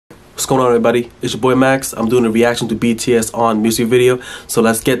What's going on, everybody? It's your boy Max. I'm doing a reaction to BTS on music video. So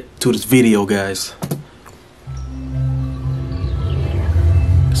let's get to this video, guys.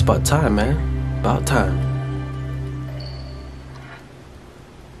 It's about time, man. About time.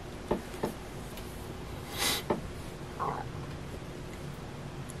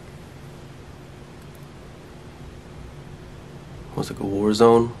 Looks like a war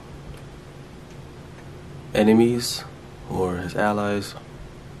zone. Enemies or his allies.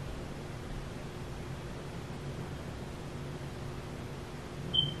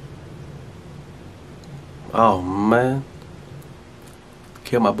 Oh man,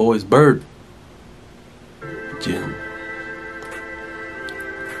 kill my boy's bird. Jin.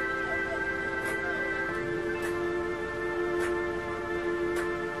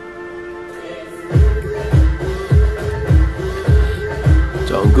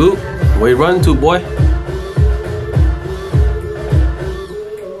 Jungkook, where you run to, boy?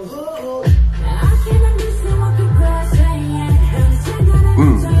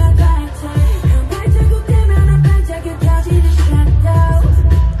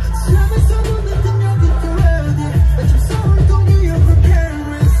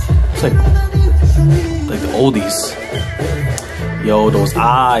 Like the oldies. Yo, those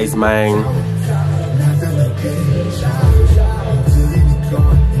eyes, man.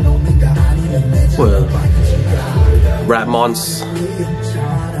 Well, Rapmon's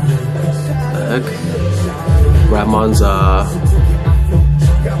Rapmon's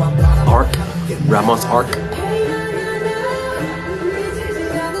arc. Rapmon's arc.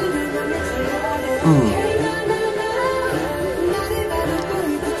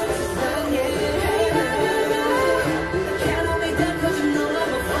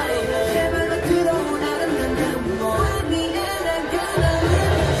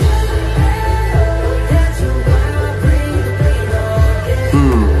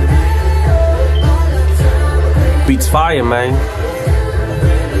 Beats fire, man.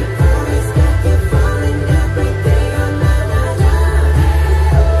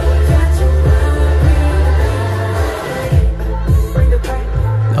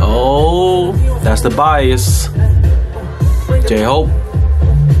 Oh, that's the bias. J-Hope.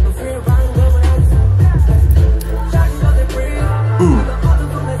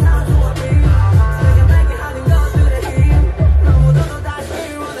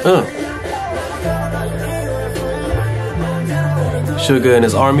 Sugar and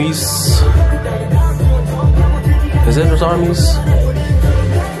his armies. Is it his armies?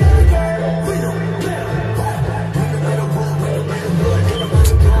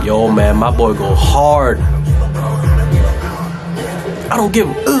 Yo, man, my boy go hard. I don't give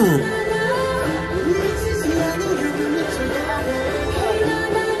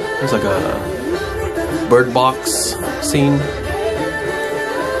It's like a bird box scene.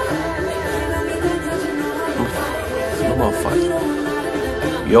 I'm gonna fight.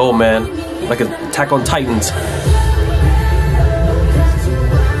 Yo, man, like an Attack on Titans.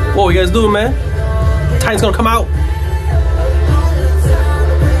 What you guys doing, man? Titan's gonna come out.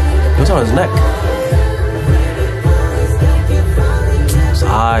 What's on his neck? Those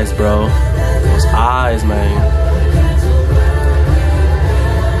eyes, bro. Those eyes, man.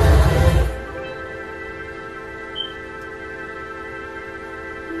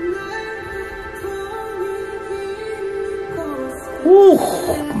 Woo,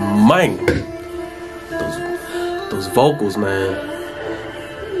 man. Those vocals, man.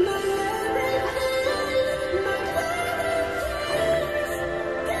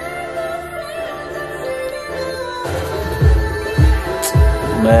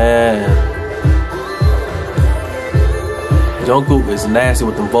 Man. Jungkook is nasty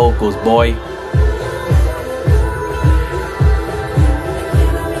with the vocals, boy.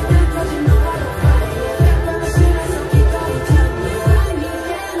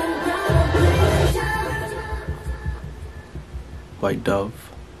 White dove.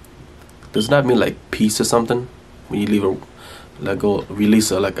 Does that mean like peace or something? When you leave a release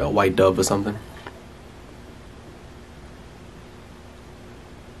like a white dove or something?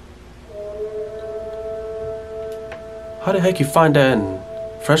 How the heck you find that in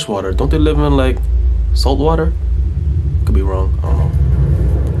freshwater? Don't they live in like salt water? Could be wrong. I don't know.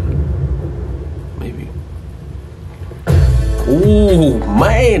 Maybe. Ooh,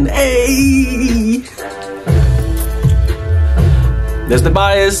 man. Hey. There's the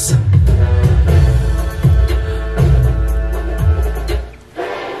bias.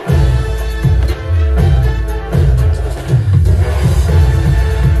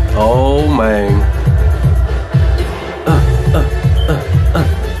 Oh man.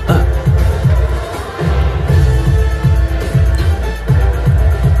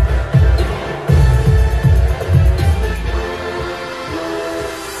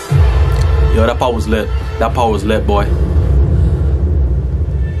 Yo, that part was lit. That part was lit, boy.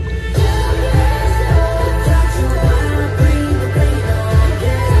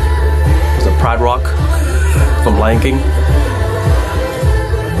 Was it Pride Rock from Lion King?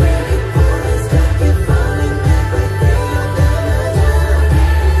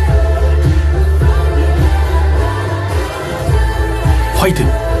 Fighting.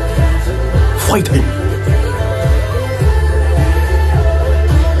 Fighting.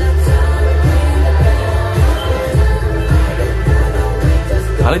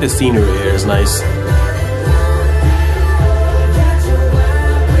 I like the scenery here, it's nice.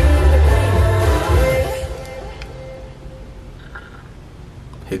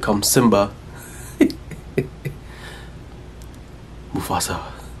 Here comes Simba. Mufasa.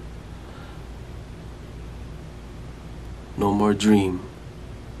 No more dream.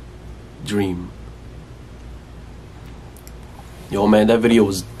 Yo, man, that video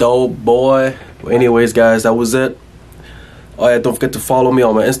was dope, boy. Well, anyways, guys, that was it. Oh yeah, don't forget to follow me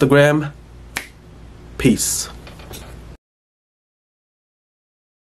on my Instagram. Peace.